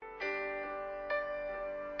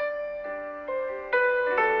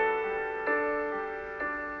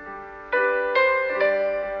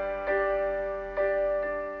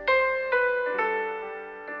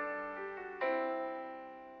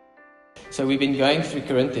So we've been going through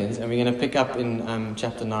Corinthians, and we're going to pick up in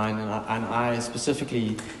chapter 9, and I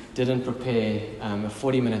specifically didn't prepare a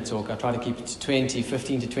 40-minute talk. I try to keep it to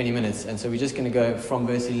 15 to 20 minutes, and so we're just going to go from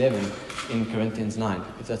verse 11 in Corinthians 9,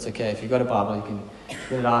 if that's okay. If you've got a Bible, you can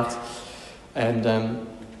get it out. And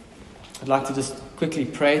I'd like to just quickly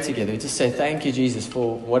pray together, just say thank you, Jesus,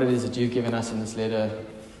 for what it is that you've given us in this letter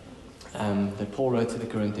that Paul wrote to the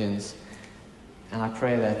Corinthians. And I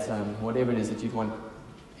pray that whatever it is that you'd want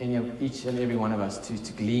each and every one of us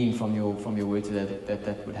to glean from your word today,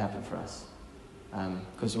 that would happen for us.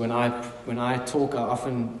 Because when I talk, I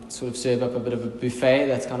often sort of serve up a bit of a buffet.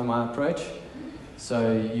 That's kind of my approach.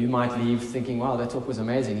 So you might leave thinking, wow, that talk was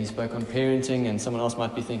amazing. He spoke on parenting, and someone else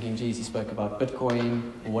might be thinking, geez, he spoke about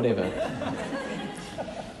Bitcoin or whatever.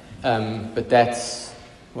 But that's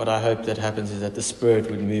what I hope that happens, is that the Spirit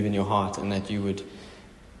would move in your heart and that you would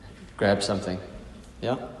grab something.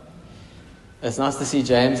 Yeah? It's nice to see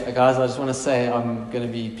James. Guys, I just want to say I'm going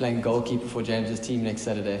to be playing goalkeeper for James's team next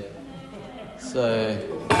Saturday. So,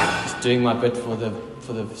 just doing my bit for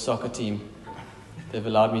the soccer team. They've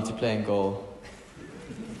allowed me to play in goal.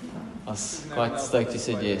 I was quite stoked you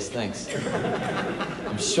said yes, thanks.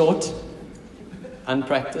 I'm short,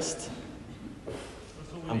 unpracticed.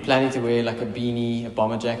 I'm planning to wear like a beanie, a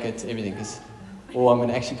bomber jacket, everything. Or I'm going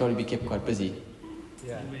to actually probably be kept quite busy.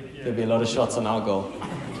 There'll be a lot of shots on our goal.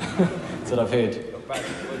 That's what I've heard.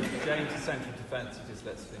 James is central defence, he just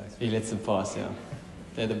lets things. He lets them pass, yeah.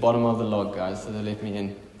 They're the bottom of the log, guys, so they let me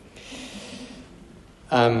in.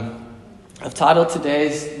 I've titled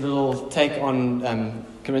today's little take on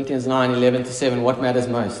Corinthians 9, 11 to 7, What Matters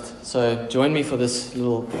Most. So join me for this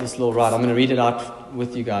little ride. I'm going to read it out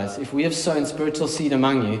with you guys. If we have sown spiritual seed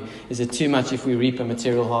among you, is it too much if we reap a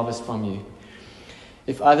material harvest from you?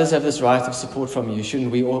 If others have this right of support from you,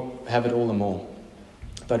 shouldn't we all have it all the more?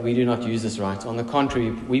 But we do not use this right. On the contrary,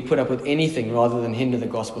 we put up with anything rather than hinder the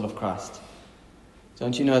gospel of Christ.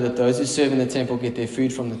 Don't you know that those who serve in the temple get their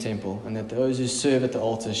food from the temple, and that those who serve at the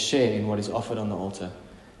altar share in what is offered on the altar?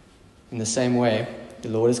 In the same way, the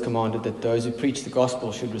Lord has commanded that those who preach the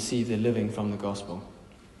gospel should receive their living from the gospel.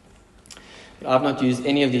 But I have not used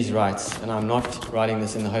any of these rights, and I am not writing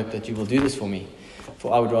this in the hope that you will do this for me,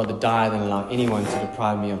 for I would rather die than allow anyone to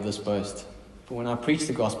deprive me of this boast. For when I preach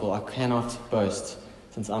the gospel, I cannot boast,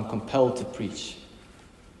 since I'm compelled to preach.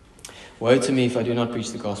 Woe to me if I do not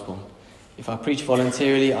preach the gospel. If I preach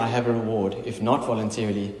voluntarily, I have a reward. If not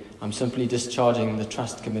voluntarily, I'm simply discharging the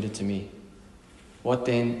trust committed to me. What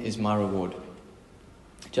then is my reward?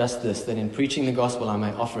 Just this, that in preaching the gospel I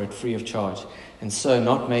may offer it free of charge, and so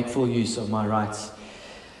not make full use of my rights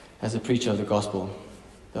as a preacher of the gospel.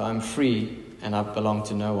 Though I'm free and I belong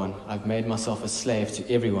to no one, I've made myself a slave to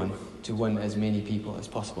everyone to win as many people as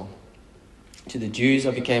possible. To the Jews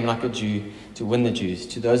I became like a Jew to win the Jews.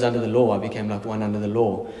 To those under the law I became like one under the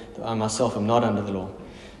law, though I myself am not under the law,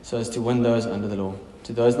 so as to win those under the law.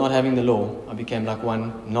 To those not having the law I became like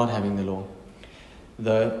one not having the law,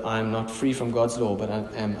 though I am not free from God's law, but I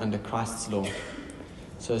am under Christ's law,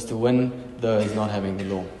 so as to win those not having the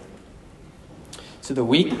law. To the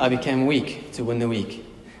weak I became weak to win the weak.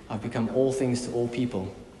 I've become all things to all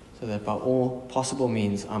people, so that by all possible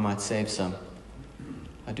means I might save some.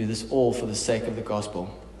 I do this all for the sake of the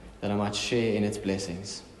gospel, that I might share in its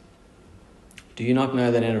blessings. Do you not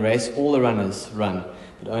know that in a race all the runners run,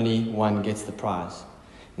 but only one gets the prize?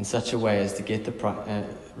 In such a way as to get the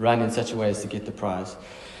run in such a way as to get the prize.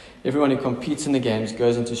 Everyone who competes in the games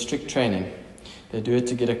goes into strict training. They do it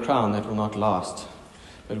to get a crown that will not last,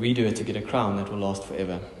 but we do it to get a crown that will last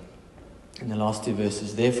forever. In the last two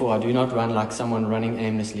verses, therefore I do not run like someone running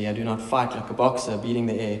aimlessly. I do not fight like a boxer beating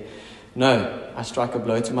the air. No, I strike a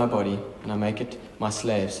blow to my body, and I make it my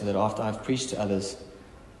slave, so that after I've preached to others,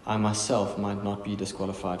 I myself might not be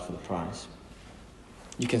disqualified for the prize.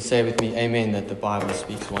 You can say with me, amen, that the Bible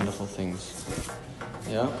speaks wonderful things.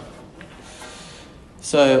 Yeah?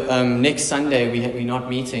 So next Sunday we're not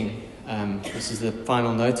meeting. This is the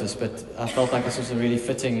final notice, but I felt like this was a really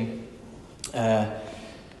fitting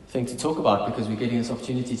thing to talk about, because we're getting this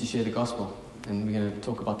opportunity to share the gospel, and we're going to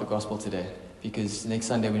talk about the gospel today. Because next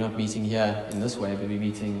Sunday we're not meeting here in this way, but we're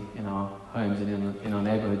meeting in our homes and in our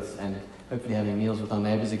neighborhoods, and hopefully having meals with our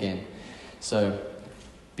neighbors again. So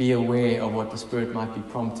be aware of what the Spirit might be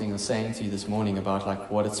prompting or saying to you this morning about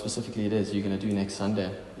like what it specifically it is you're going to do next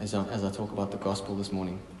Sunday as I talk about the gospel this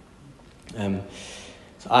morning.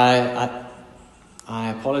 So I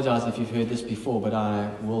apologize if you've heard this before, but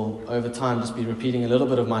I will over time just be repeating a little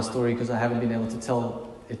bit of my story, because I haven't been able to tell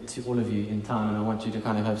it to all of you in time, and I want you to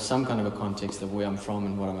kind of have some kind of a context of where I'm from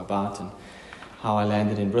and what I'm about and how I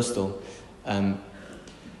landed in Bristol.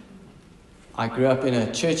 I grew up in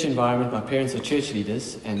a church environment. My parents are church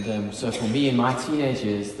leaders, and so for me in my teenage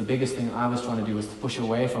years, the biggest thing I was trying to do was to push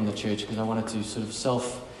away from the church because I wanted to sort of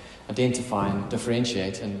self-identify and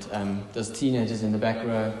differentiate. And those teenagers in the back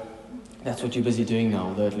row, that's what you're busy doing now,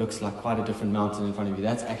 although it looks like quite a different mountain in front of you.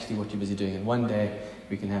 That's actually what you're busy doing. And one day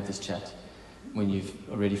we can have this chat when you've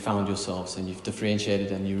already found yourselves and you've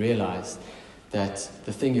differentiated and you realize that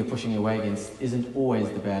the thing you're pushing away against isn't always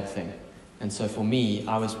the bad thing. And so for me,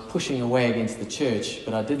 I was pushing away against the church,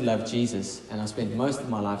 but I did love Jesus, and I spent most of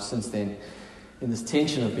my life since then in this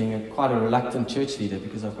tension of being quite a reluctant church leader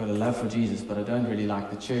because I've got a love for Jesus, but I don't really like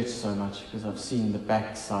the church so much because I've seen the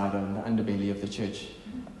backside and the underbelly of the church.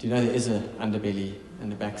 Do you know there is an underbelly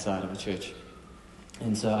and the backside of the church?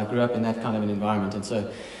 And so I grew up in that kind of an environment, and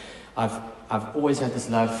so I've always had this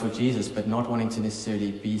love for Jesus, but not wanting to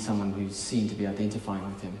necessarily be someone who's seen to be identifying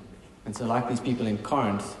with him. And so like these people in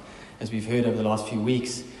Corinth, as we've heard over the last few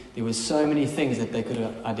weeks, there were so many things that they could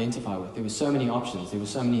identify with. There were so many options. There were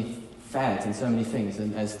so many fads and so many things.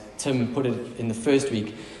 And as Tim put it in the first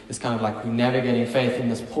week, it's kind of like we're navigating faith in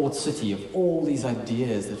this port city of all these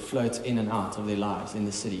ideas that float in and out of their lives in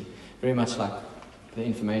the city. Very much like the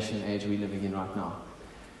information age we're living in right now.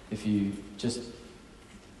 If you just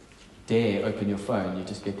dare open your phone, you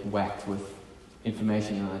just get whacked with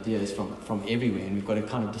information and ideas from everywhere. And we've got to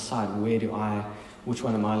kind of decide which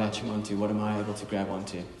one am I latching onto? What am I able to grab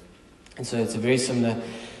onto? And so it's a very similar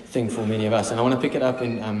thing for many of us. And I want to pick it up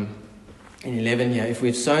in 11 here. If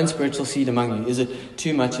we've sown spiritual seed among you, is it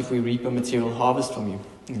too much if we reap a material harvest from you?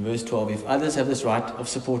 In verse 12, if others have this right of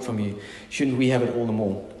support from you, shouldn't we have it all the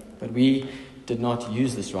more? But we did not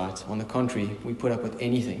use this right. On the contrary, we put up with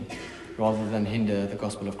anything rather than hinder the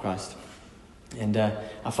gospel of Christ. And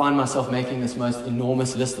I find myself making this most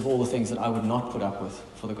enormous list of all the things that I would not put up with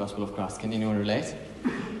for the gospel of Christ. Can anyone relate?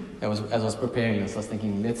 As I was preparing this, I was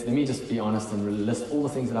thinking, let me just be honest and list all the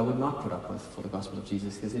things that I would not put up with for the gospel of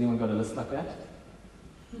Jesus. Has anyone got a list like that?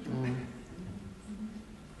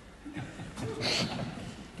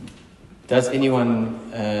 Does anyone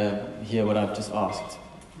hear what I've just asked?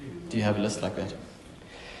 Do you have a list like that?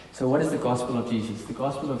 So what is the gospel of Jesus? The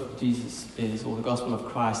gospel of Jesus or the gospel of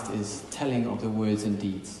Christ is telling of the words and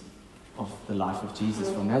deeds of the life of Jesus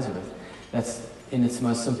from Nazareth. That's in its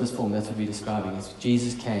most simplest form, that's what we're describing. It's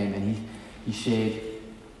Jesus came and he shared,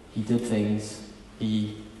 he did things,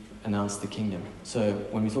 he announced the kingdom. So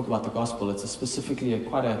when we talk about the gospel, it's specifically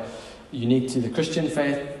quite a unique to the Christian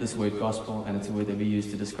faith, this word gospel, and it's a word that we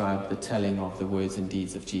use to describe the telling of the words and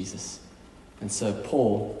deeds of Jesus. And so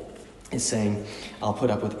Paul is saying, I'll put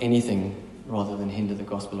up with anything rather than hinder the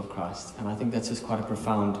gospel of Christ. And I think that's just quite a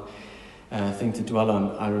profound thing to dwell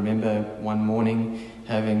on. I remember one morning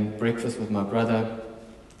having breakfast with my brother,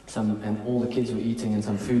 and all the kids were eating and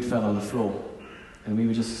some food fell on the floor. And we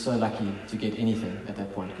were just so lucky to get anything at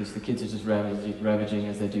that point because the kids are just ravaging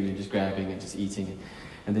as they do and just grabbing and just eating.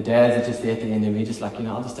 And the dads are just there at the end and we're just like,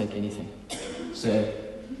 I'll just take anything. So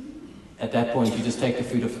at that point, you just take the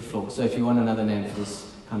food off the floor. So if you want another name for this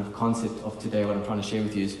kind of concept of today, what I'm trying to share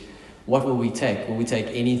with you is, what will we take? Will we take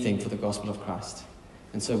anything for the gospel of Christ?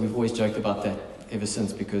 And so we've always joked about that ever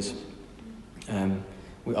since because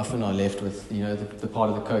we often are left with, the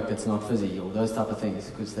part of the Coke that's not fizzy or those type of things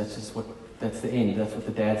because that's the end. That's what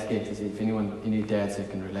the dads get. Is if any dads here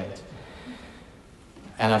can relate.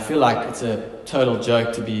 And I feel like it's a total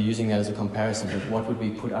joke to be using that as a comparison, but what would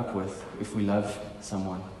we put up with if we love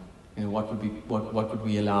someone? What would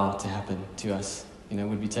we allow to happen to us?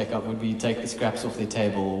 Would we take the scraps off their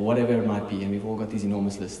table or whatever it might be? And we've all got these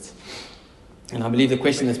enormous lists. And I believe the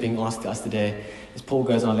question that's being asked us today, as Paul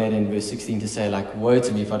goes on later in verse 16 to say, woe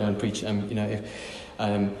to me if I don't preach. I'd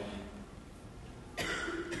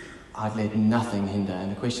let nothing hinder. And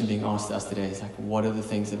the question being asked to us today is what are the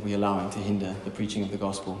things that we're allowing to hinder the preaching of the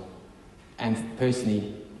gospel? And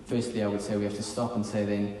firstly, I would say we have to stop and say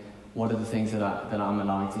then, what are the things that I'm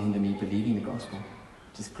allowing to hinder me believing the gospel?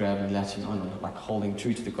 Just grabbing, latching on, holding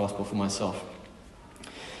true to the gospel for myself.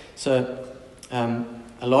 So,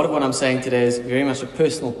 a lot of what I'm saying today is very much a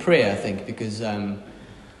personal prayer, I think, because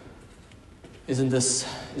isn't this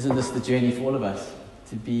the journey for all of us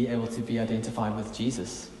to be able to be identified with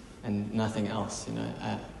Jesus and nothing else?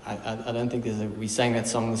 I don't think we sang that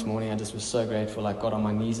song this morning. I just was so grateful. I got on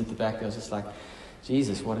my knees at the back. I was just like,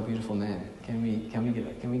 Jesus, what a beautiful man. Can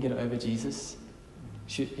we get over Jesus?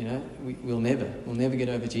 We'll never get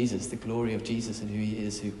over Jesus, the glory of Jesus and who he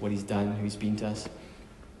is, what he's done, who he's been to us.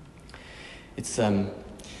 It's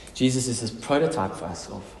Jesus is this prototype for us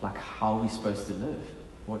of how we're supposed to live.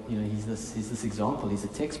 He's this example. He's a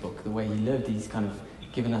textbook. The way he lived, he's kind of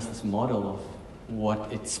given us this model of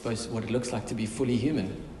what it looks like to be fully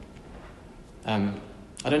human.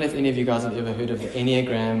 I don't know if any of you guys have ever heard of the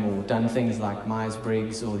Enneagram or done things like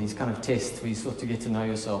Myers-Briggs or these kind of tests where you sort of get to know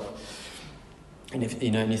yourself. And if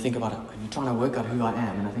and you think about it, you're trying to work out who I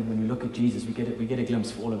am. And I think when we look at Jesus, we get a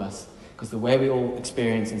glimpse for all of us, because the way we all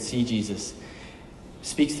experience and see Jesus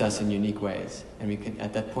speaks to us in unique ways. And we can,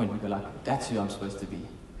 at that point, we go like, that's who I'm supposed to be.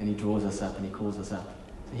 And he draws us up and he calls us up.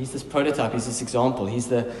 So he's this prototype, he's this example. He's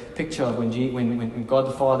the picture of when God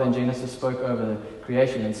the Father in Genesis spoke over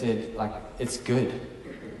creation and said, like, it's good.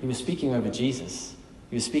 He was speaking over Jesus.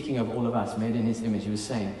 He was speaking over all of us, made in his image. He was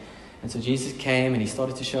saying. And so Jesus came and he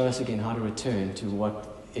started to show us again how to return to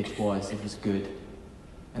what it was. It was good.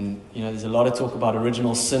 And, there's a lot of talk about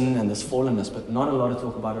original sin and this fallenness, but not a lot of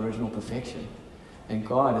talk about original perfection. And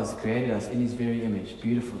God has created us in his very image,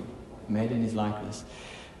 beautifully, made in his likeness.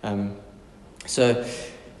 Just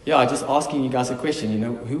asking you guys a question.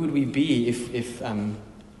 Who would we be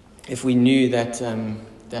if we knew that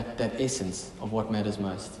essence of what matters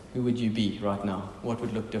most? Who would you be right now? What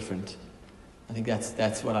would look different? I think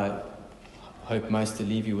that's what I hope most to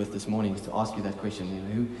leave you with this morning, is to ask you that question.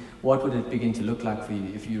 What would it begin to look like for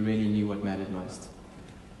you if you really knew what mattered most?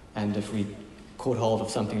 And if we caught hold of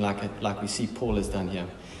something like we see Paul has done here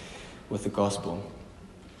with the gospel.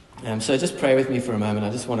 So just pray with me for a moment. I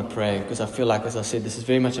just want to pray, because I feel like, as I said, this is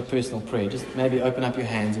very much a personal prayer. Just maybe open up your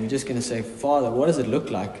hands, and we're just going to say, Father, what does it look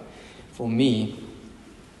like for me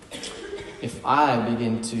if I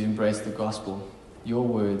begin to embrace the gospel, your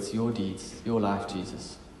words, your deeds, your life,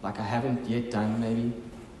 Jesus, like I haven't yet done maybe,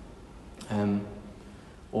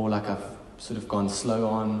 or like I've sort of gone slow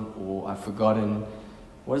on, or I've forgotten?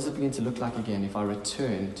 What does it begin to look like again if I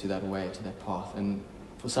return to that way, to that path? And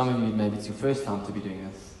for some of you, maybe it's your first time to be doing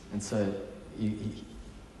this. And so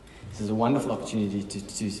this is a wonderful opportunity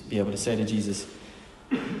to be able to say to Jesus,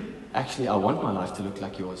 actually, I want my life to look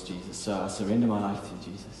like yours, Jesus. So I surrender my life to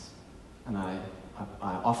you, Jesus. And I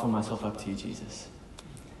offer myself up to you, Jesus.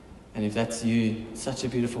 And if that's you, such a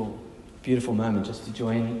beautiful, beautiful moment just to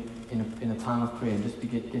join in a time of prayer and just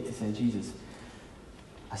get to say, Jesus,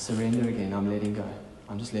 I surrender again. I'm letting go.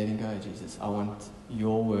 I'm just letting go, Jesus. I want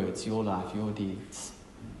your words, your life, your deeds,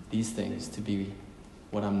 these things to be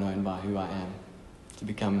what I'm known by, who I am, to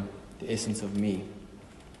become the essence of me.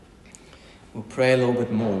 We'll pray a little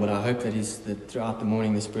bit more, but I hope that throughout the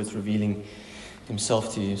morning the Spirit's revealing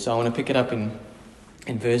himself to you. So I want to pick it up in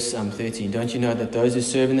verse 13. Don't you know that those who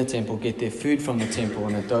serve in the temple get their food from the temple,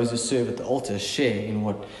 and that those who serve at the altar share in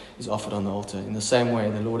what is offered on the altar? In the same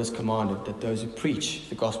way, the Lord has commanded that those who preach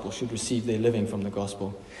the gospel should receive their living from the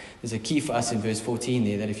gospel. There's a key for us in verse 14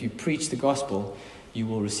 there, that if you preach the gospel, you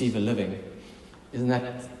will receive a living. Isn't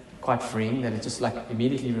that quite freeing? That it just like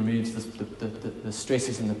immediately removes the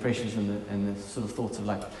stresses and the pressures and the sort of thoughts of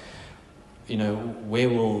like, where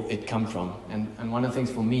will it come from? And one of the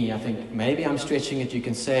things for me, I think maybe I'm stretching it. You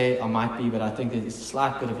can say I might be, but I think there's a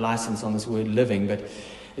slight bit of license on this word living. But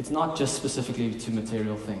it's not just specifically to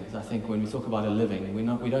material things. I think when we talk about a living,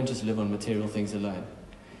 we don't just live on material things alone.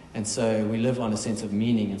 And so we live on a sense of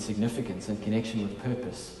meaning and significance and connection with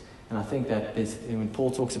purpose. And I think that when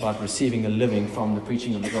Paul talks about receiving a living from the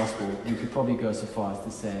preaching of the gospel, we could probably go so far as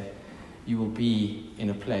to say you will be in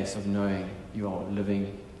a place of knowing you are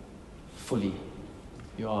living fully.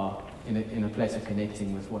 You are in a place of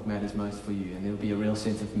connecting with what matters most for you, and there will be a real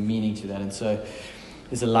sense of meaning to that. And so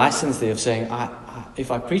there's a license there of saying, if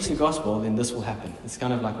I preach the gospel, then this will happen. It's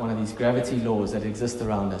kind of like one of these gravity laws that exist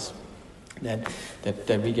around us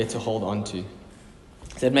that we get to hold on to.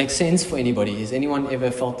 Does that make sense for anybody? Has anyone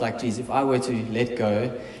ever felt like, geez, if I were to let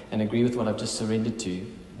go and agree with what I've just surrendered to,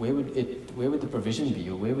 where would the provision be,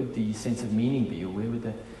 or where would the sense of meaning be, or where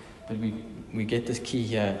would but we get this key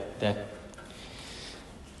here that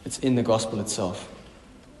it's in the gospel itself.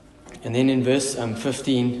 And then in verse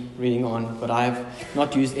 15, reading on, but I have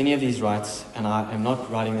not used any of these rights, and I am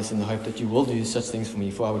not writing this in the hope that you will do such things for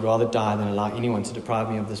me, for I would rather die than allow anyone to deprive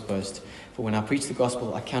me of this boast. For when I preach the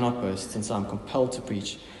gospel, I cannot boast, since I am compelled to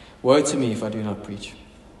preach. Woe to me if I do not preach.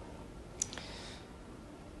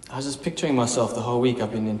 I was just picturing myself the whole week.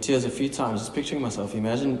 I've been in tears a few times, just picturing myself.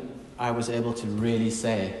 Imagine I was able to really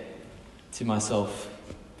say to myself,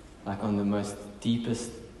 like on the most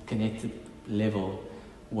deepest connected level,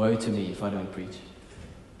 woe to me if I don't preach.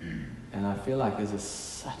 And I feel like there's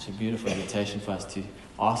such a beautiful invitation for us to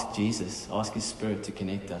ask Jesus, ask His Spirit to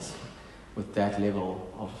connect us with that level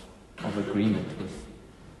of agreement with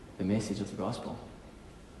the message of the gospel.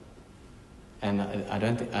 And I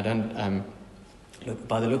don't look,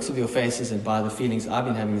 by the looks of your faces and by the feelings I've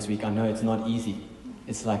been having this week, I know it's not easy.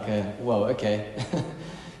 It's like whoa, okay.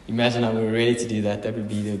 Imagine I were ready to do that. There would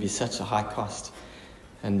be such a high cost.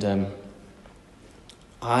 And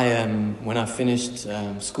when I finished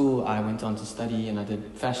school, I went on to study, and I did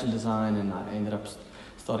fashion design, and I ended up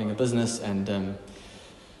starting a business, and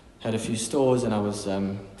had a few stores, and I was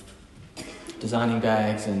designing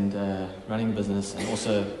bags and running a business, and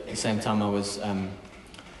also at the same time I was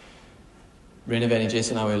renovating.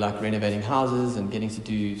 Jess and I were like renovating houses and getting to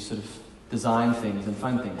do sort of design things and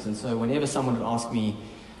fun things. And so whenever someone would ask me,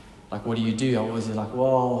 like, what do you do? I always be like,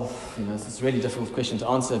 well, it's a really difficult question to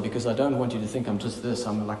answer, because I don't want you to think I'm just this.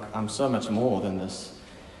 I'm so much more than this.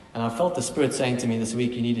 And I felt the Spirit saying to me this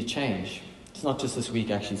week, you need to change. It's not just this week,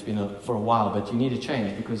 actually, it's been for a while, but you need to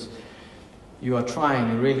change, because you are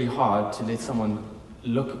trying really hard to let someone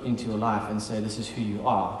look into your life and say, this is who you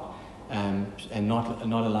are, and not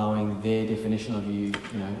allowing their definition of you,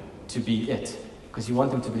 to be it. Because you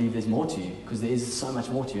want them to believe there's more to you, because there is so much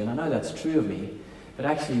more to you. And I know that's true of me, but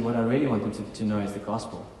actually what I really want them to know is the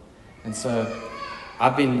gospel. And so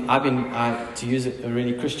I've been to use a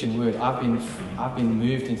really Christian word, I've been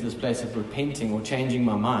moved into this place of repenting or changing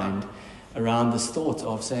my mind around this thought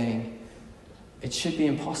of saying, it should be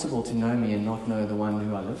impossible to know me and not know the one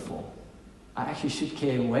who I live for. I actually should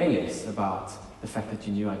care way less about the fact that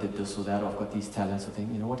you knew I did this or that, or I've got these talents or things.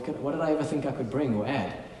 What did I ever think I could bring or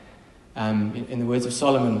add? In the words of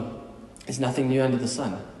Solomon, there's nothing new under the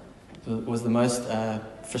sun. It was the most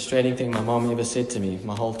frustrating thing my mom ever said to me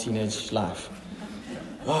my whole teenage life.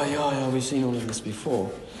 Oh, yeah, we've seen all of this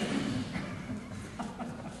before.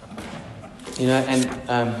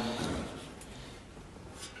 And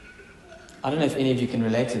I don't know if any of you can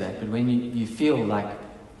relate to that, but when you feel like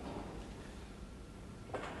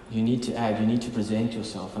you need to add, you need to present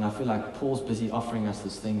yourself, and I feel like Paul's busy offering us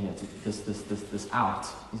this thing here, this out.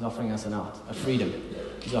 He's offering us an out, a freedom.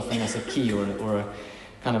 He's offering us a key or a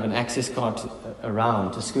kind of an access card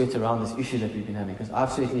to skirt around this issue that we've been having, because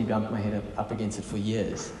I've certainly bumped my head up against it for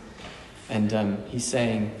years. And he's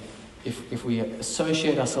saying, if we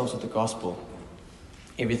associate ourselves with the gospel,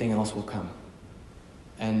 everything else will come.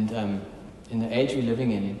 And in the age we're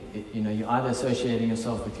living in, you're either associating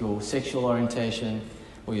yourself with your sexual orientation,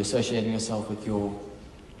 or you're associating yourself with your,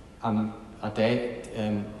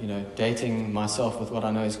 dating myself with what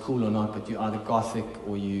I know is cool or not, but you're either gothic,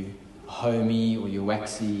 or you homey, or you're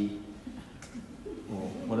waxy, or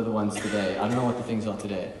what are the ones today? I don't know what the things are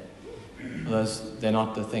today. They're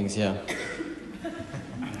not the things here.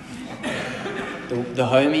 The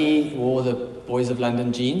homey wore the Boys of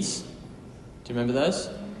London jeans. Do you remember those?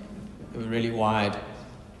 They were really wide.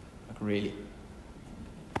 Like really.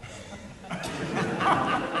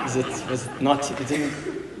 Was it not? It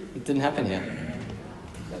didn't happen here.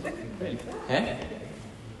 Really? Eh?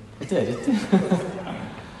 It did.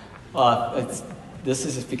 Well, this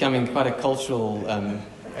is becoming quite a cultural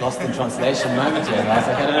lost in translation moment here, guys.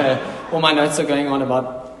 Like, I don't know. All my notes are going on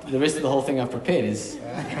about the rest of the whole thing I've prepared is.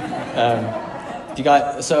 Do you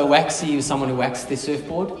guys? So waxy is someone who waxed their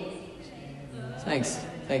surfboard. Thanks.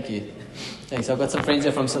 Thank you. Thanks. I've got some friends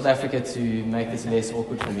here from South Africa to make this less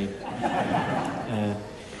awkward for me.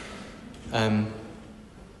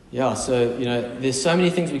 So, there's so many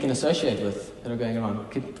things we can associate with that are going around.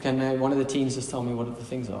 Can one of the teams just tell me what the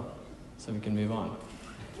things are so we can move on?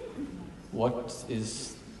 What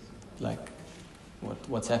is,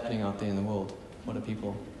 what's happening out there in the world? What are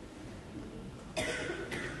people?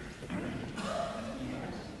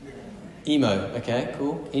 Emo, okay,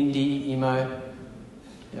 cool. Indie, emo.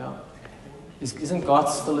 Yeah. Isn't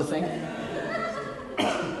goth still a thing?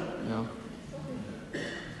 No.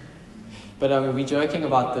 But we're joking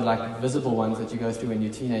about the visible ones that you go through when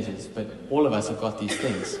you're teenagers, but all of us have got these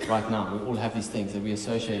things right now. We all have these things that we're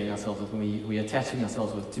associating ourselves with, and we're attaching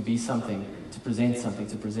ourselves with to be something, to present something,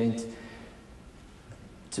 to present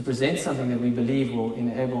something that we believe will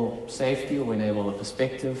enable safety or enable a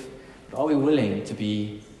perspective. But are we willing to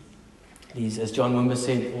be these, as John Wimber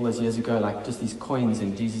said all those years ago, just these coins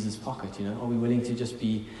in Jesus' pocket, Are we willing to just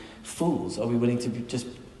be fools? Are we willing to just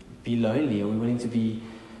be lonely? Are we willing to be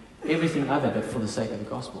everything other but for the sake of the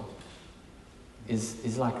gospel? This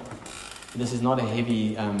is not a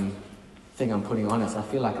heavy thing I'm putting on us. I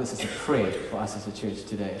feel like this is a prayer for us as a church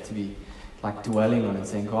today, to be dwelling on and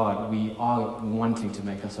saying, God, we are wanting to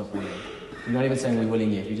make ourselves willing. We're not even saying we're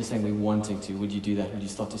willing yet, we're just saying we're wanting to. Would you do that? Would you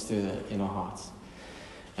start to stir that in our hearts?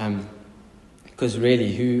 Because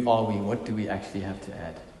really, who are we? What do we actually have to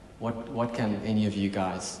add? What can any of you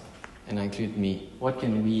guys, and I include me, what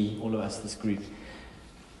can we, all of us, this group,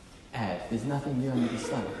 add? There's nothing new under the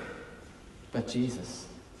sun but Jesus.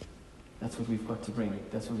 That's what we've got to bring.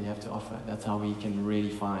 That's what we have to offer. That's how we can really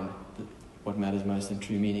find what matters most and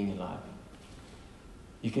true meaning in life.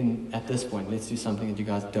 You can, at this point, let's do something that you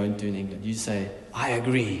guys don't do in England. You say, I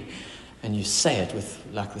agree. and you say it with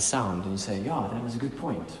like the sound, and you say, yeah, that was a good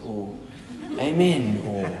point, or amen,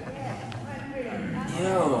 or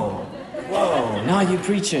yo, whoa, now you're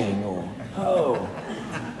preaching, or oh,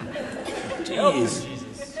 jeez,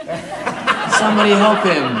 somebody help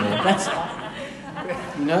him. That's,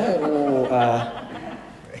 or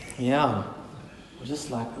yeah, we're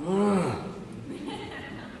just like,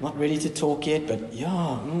 not ready to talk yet, but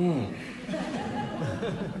yeah,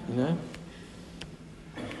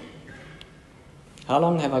 How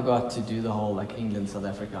long have I got to do the whole like England, South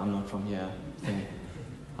Africa, I'm not from here thing?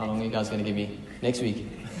 How long are you guys going to give me? Next week?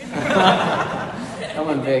 Come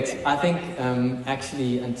on, Vex. I think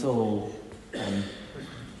actually until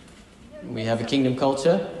we have a kingdom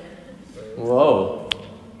culture. Whoa.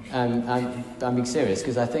 I'm being serious,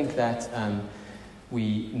 because I think that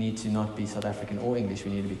we need to not be South African or English,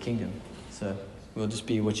 we need to be kingdom. So we'll just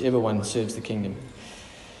be whichever one serves the kingdom.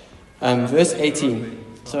 Verse 18.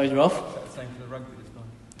 Sorry, Ralph? Same for the rugby this time.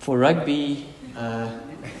 For rugby,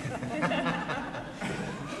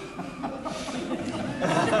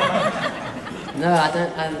 no, I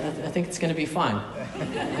don't. I think it's going to be fine.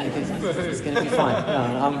 I think it's going to be fine.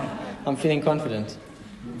 Yeah, I'm feeling confident.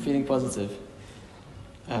 I'm feeling positive.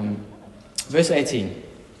 Verse 18.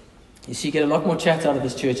 You see, you get a lot more chat out of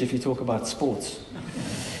this church if you talk about sports.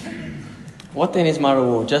 What then is my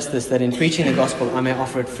reward? Just this, that in preaching the gospel I may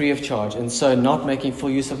offer it free of charge, and so not making full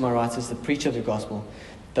use of my rights as the preacher of the gospel.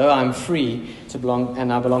 Though I am free to belong,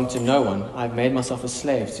 and I belong to no one, I have made myself a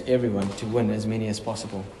slave to everyone to win as many as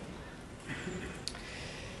possible.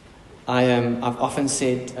 I've often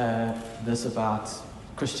said this about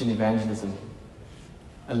Christian evangelism.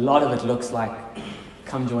 A lot of it looks like,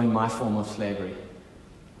 come join my form of slavery,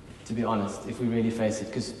 to be honest, if we really face it.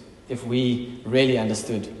 Because if we really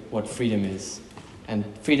understood what freedom is, and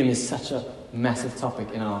freedom is such a massive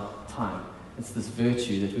topic in our time. It's this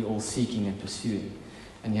virtue that we're all seeking and pursuing.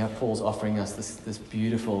 And you have Paul's offering us this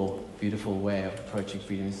beautiful, beautiful way of approaching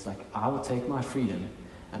freedom. It's like, I will take my freedom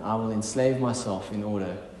and I will enslave myself in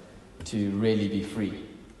order to really be free.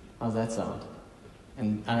 How's that sound?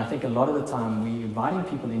 And I think a lot of the time we're inviting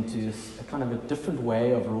people into a kind of a different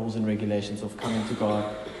way of rules and regulations of coming to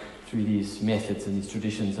God through these methods and these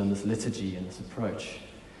traditions and this liturgy and this approach,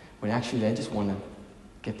 when actually they just want to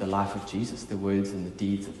get the life of Jesus, the words and the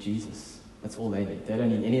deeds of Jesus. That's all they need. They don't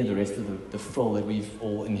need any of the rest of the frill that we've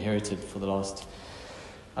all inherited for the last,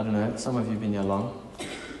 I don't know, some of you have been here long.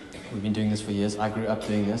 We've been doing this for years. I grew up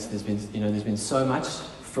doing this. There's been so much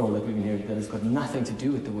frill that we've inherited that has got nothing to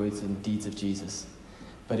do with the words and deeds of Jesus.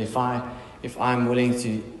 But if I'm willing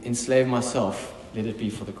to enslave myself, let it be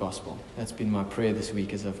for the gospel. That's been my prayer this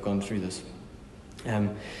week as I've gone through this.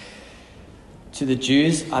 To the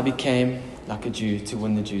Jews, I became like a Jew to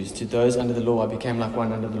win the Jews. To those under the law, I became like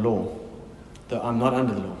one under the law. Though I'm not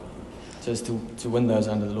under the law, so as to win those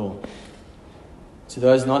under the law. To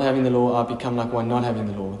those not having the law, I become like one not having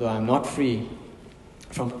the law. Though I am not free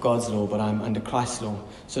from God's law, but I am under Christ's law,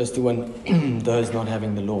 so as to win those not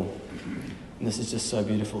having the law. And this is just so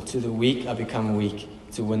beautiful. To the weak, I become weak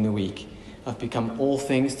to win the weak. I've become all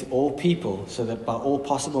things to all people, so that by all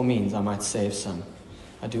possible means I might save some.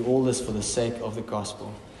 I do all this for the sake of the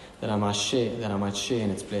gospel, that I might share in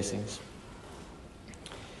its blessings.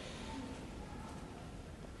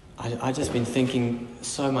 I've just been thinking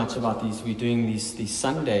so much about these. We're doing these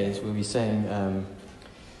Sundays where we're saying,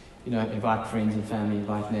 invite friends and family,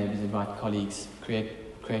 invite neighbors, invite colleagues,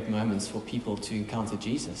 create moments for people to encounter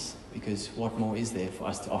Jesus. Because what more is there for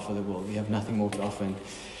us to offer the world? We have nothing more to offer.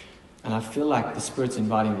 And I feel like the Spirit's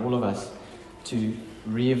inviting all of us to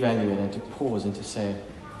reevaluate and to pause and to say,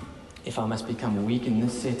 if I must become weak in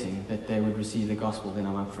this setting, that they would receive the gospel, then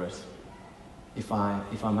I'm up for it. If I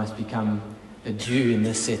must become a Jew in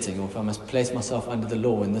this setting, or if I must place myself under the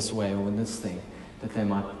law in this way or in this thing, that they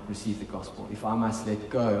might receive the gospel. If I must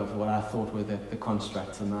let go of what I thought were the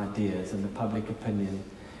constructs and the ideas and the public opinion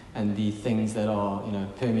and the things that are,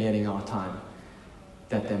 permeating our time,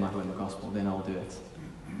 that they might win the gospel, then I'll do it.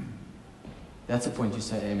 That's a point you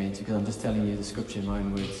say amen to, because I'm just telling you the scripture in my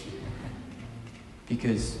own words.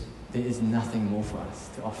 Because there is nothing more for us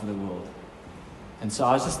to offer the world. And so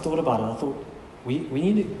I just thought about it. I thought, we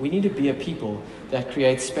need to be a people that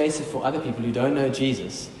create spaces for other people who don't know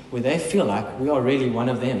Jesus, where they feel like we are really one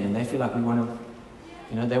of them, and they feel like they're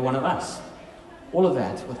one of us. All of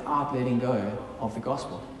that without letting go of the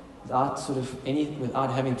gospel,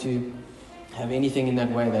 without having to have anything in that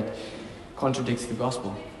way that contradicts the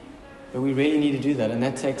gospel. But we really need to do that, and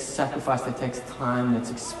that takes sacrifice, that takes time,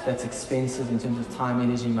 that's expensive in terms of time,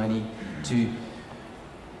 energy, money, to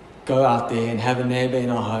go out there and have a neighbor in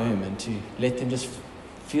our home and to let them just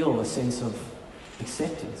feel a sense of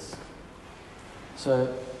acceptance.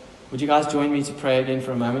 So, would you guys join me to pray again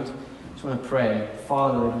for a moment? I just want to pray,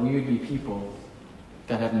 Father, that we would be people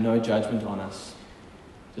that have no judgment on us,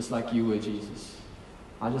 just like you were, Jesus.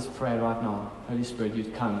 I just pray right now, Holy Spirit,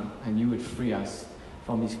 you'd come and you would free us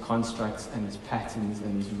from these constructs and these patterns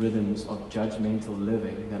and these rhythms of judgmental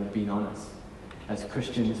living that have been on us. As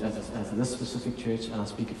Christians, as this specific church, and I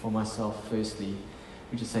speak it for myself firstly,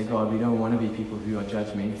 we just say, God, we don't want to be people who are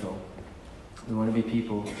judgmental. We want to be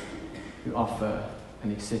people who offer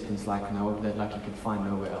an acceptance like you can find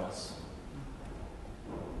nowhere else.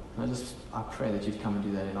 And I pray that you'd come and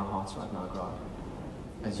do that in our hearts right now, God.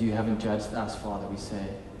 As you haven't judged us, Father, we say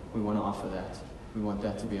we want to offer that. We want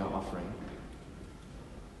that to be our offering.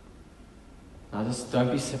 Now just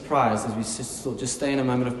don't be surprised as we just stay in a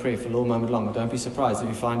moment of prayer for a little moment longer. Don't be surprised if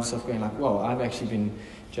you find yourself going like, whoa, I've actually been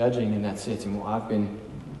judging in that setting, or I've been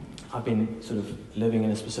sort of living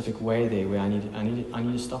in a specific way there where I need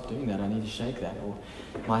to stop doing that. I need to shake that. Or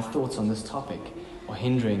my thoughts on this topic are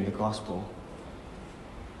hindering the gospel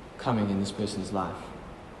coming in this person's life.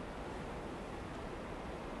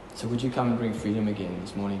 So would you come and bring freedom again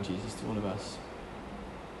this morning, Jesus, to all of us?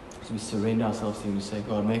 As we surrender ourselves to you and say,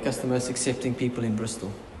 God, make us the most accepting people in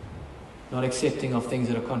Bristol. Not accepting of things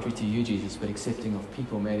that are contrary to you, Jesus, but accepting of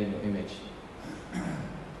people made in your image.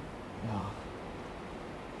 Yeah.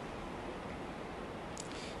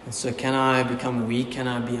 And so can I become weak? Can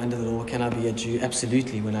I be under the law? Can I be a Jew?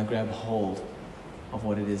 Absolutely, when I grab hold of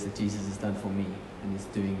what it is that Jesus has done for me and is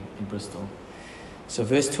doing in Bristol. So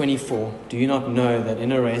verse 24, do you not know that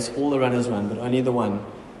in a race all the runners run, but only one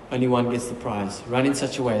gets the prize? Run in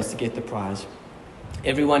such a way as to get the prize.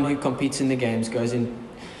 Everyone who competes in the games goes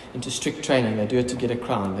into strict training. They do it to get a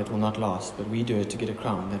crown that will not last, but we do it to get a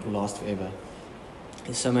crown that will last forever.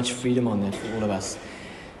 There's so much freedom on that for all of us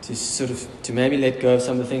to maybe let go of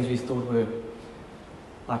some of the things we thought were,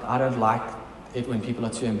 like, I don't like it when people are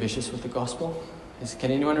too ambitious with the gospel.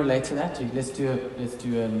 Can anyone relate to that? Let's do a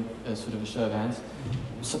sort of a show of hands.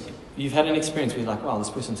 So you've had an experience where you're like, wow, this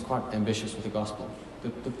person's quite ambitious with the gospel.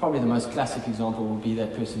 Probably the most classic example will be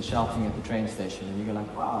that person shouting at the train station, and you go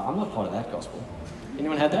like, wow, I'm not part of that gospel.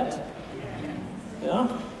 Anyone had that? Yeah?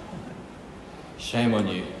 Shame on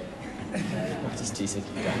you. Not just teasing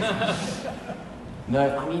you guys.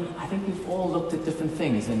 No, I mean, I think we've all looked at different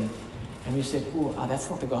things and we said, that's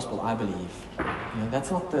not the gospel I believe.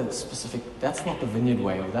 That's not the Vineyard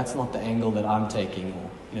way, or that's not the angle that I'm taking, or,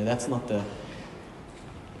 that's not the...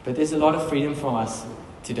 But there's a lot of freedom for us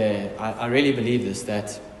today. I really believe this,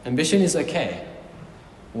 that ambition is okay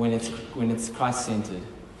when it's Christ-centered.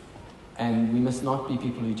 And we must not be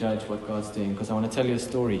people who judge what God's doing, because I want to tell you a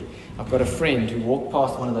story. I've got a friend who walked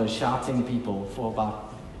past one of those shouting people for about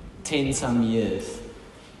 10 some years,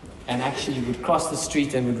 and actually would cross the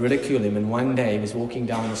street and would ridicule him. And one day he was walking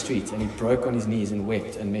down the street and he broke on his knees and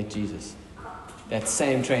wept and met Jesus. That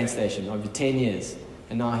same train station over 10 years.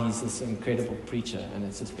 And now he's this incredible preacher, and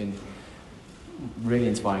it's just been a really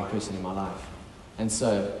inspiring person in my life. And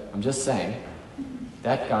so I'm just saying,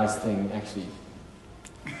 that guy's thing actually...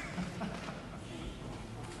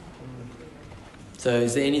 So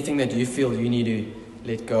is there anything that you feel you need to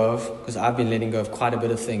let go of? Because I've been letting go of quite a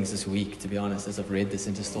bit of things this week, to be honest, as I've read this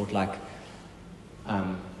and just thought like,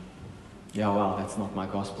 that's not my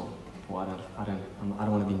gospel. Or I don't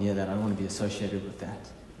want to be near that. I don't want to be associated with that.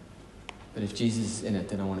 But if Jesus is in it,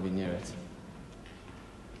 then I want to be near it.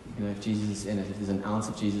 If Jesus is in it, if there's an ounce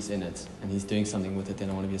of Jesus in it, and he's doing something with it,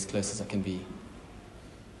 then I want to be as close as I can be.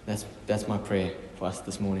 That's my prayer for us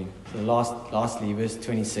this morning. So lastly, verse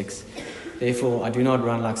 26. Therefore, I do not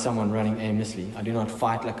run like someone running aimlessly. I do not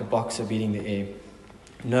fight like a boxer beating the air.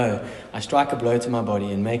 No, I strike a blow to my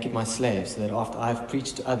body and make it my slave, so that after I have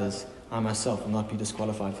preached to others, I myself will not be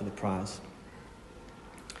disqualified for the prize.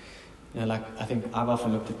 I think I've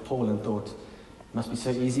often looked at Paul and thought, it must be so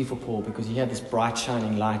easy for Paul, because he had this bright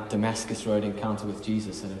shining light Damascus Road encounter with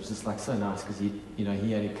Jesus, and it was just like so nice, because he had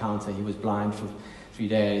an encounter. He was blind for 3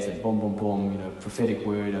 days, and boom, boom, boom, prophetic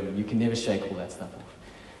word. You can never shake all that stuff off.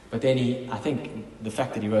 But then I think the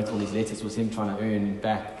fact that he wrote all these letters was him trying to earn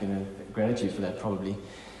back gratitude for that, probably.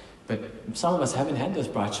 But some of us haven't had those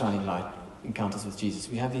bright shining light encounters with Jesus.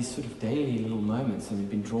 We have these sort of daily little moments, and we've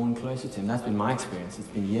been drawn closer to him. That's been my experience. It's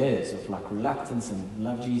been years of reluctance and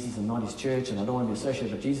love Jesus and not his church, and I don't want to be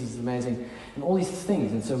associated, but Jesus is amazing, and all these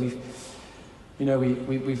things. And so we've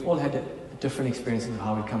all had different experiences of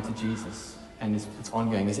how we come to Jesus. And it's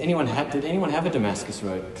ongoing. Did anyone have a Damascus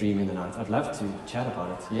Road dream in the night? I'd love to chat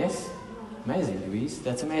about it. Yes? Amazing, Louise.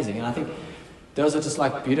 That's amazing. And I think those are just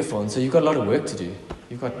beautiful. And so you've got a lot of work to do.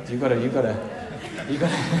 You've got to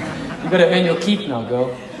earn your keep now,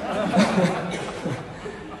 girl.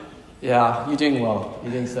 Yeah, you're doing well.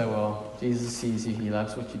 You're doing so well. Jesus sees you. He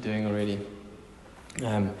loves what you're doing already.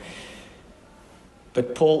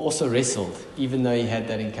 But Paul also wrestled, even though he had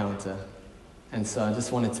that encounter. And so I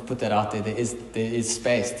just wanted to put that out there. There is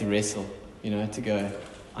space to wrestle, to go,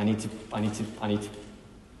 I need to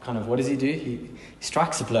kind of, what does he do? He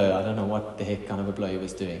strikes a blow. I don't know what the heck kind of a blow he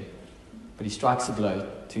was doing. But he strikes a blow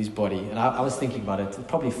to his body. And I was thinking about it.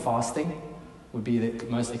 Probably fasting would be the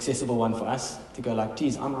most accessible one for us, to go like,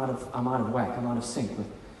 geez, I'm out of whack. I'm out of sync with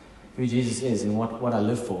who Jesus is and what I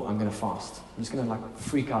live for. I'm going to fast. I'm just going to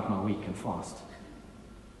freak out my week and fast.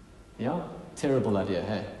 Yeah? Terrible idea,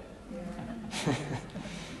 hey?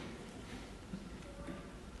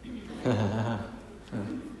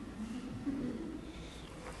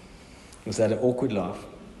 Was that an awkward laugh?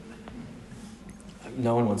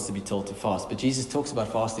 No one wants to be told to fast, but Jesus talks about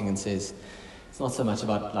fasting and says it's not so much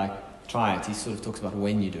about try it. He sort of talks about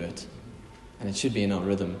when you do it, and it should be in our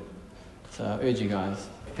rhythm. So I urge you guys,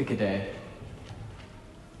 pick a day,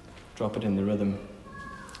 drop it in the rhythm,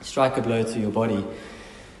 strike a blow to your body,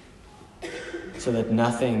 so that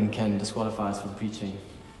nothing can disqualify us from preaching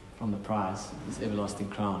from the prize, this everlasting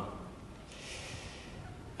crown.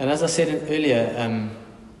 And as I said earlier,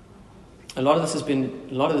 a lot of this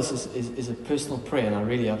is a personal prayer, and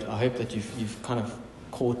I hope that you've kind of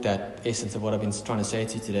caught that essence of what I've been trying to say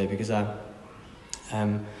to you today, because I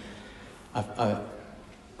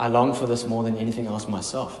long for this more than anything else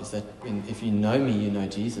myself. Is that if you know me, you know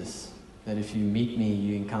Jesus. That if you meet me,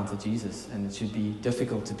 you encounter Jesus, and it should be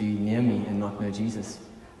difficult to be near me and not know Jesus,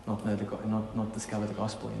 not discover the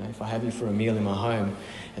gospel. If I have you for a meal in my home,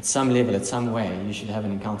 at some level, at some way, you should have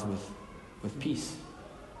an encounter with peace.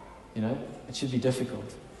 It should be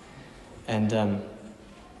difficult. And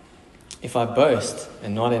if I boast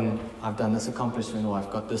and not in I've done this accomplishment, or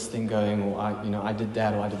I've got this thing going, or I did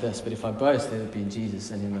that, or I did this, but if I boast, let it be in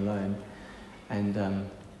Jesus and Him alone, and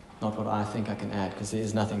not what I think I can add, because there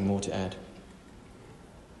is nothing more to add.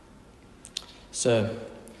 So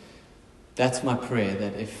that's my prayer,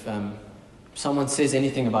 that if someone says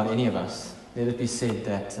anything about any of us, let it be said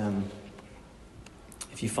that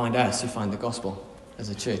if you find us, you find the gospel as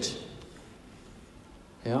a church.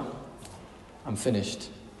 Yeah? I'm finished.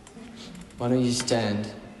 Why don't you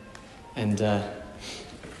stand? And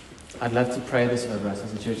I'd love to pray this over us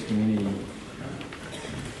as a church community.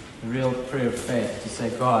 A real prayer of faith to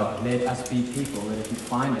say, God, let us be people that if you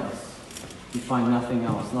find us, you find nothing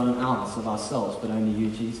else, not an ounce of ourselves, but only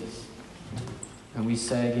you, Jesus. And we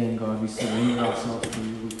say again, God, we surrender ourselves to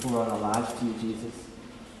you. We pour out our lives to you, Jesus.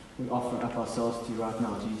 We offer up ourselves to you right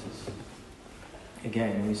now, Jesus.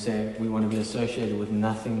 Again, we say we want to be associated with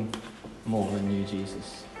nothing more than you,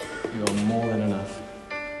 Jesus. You are more than enough.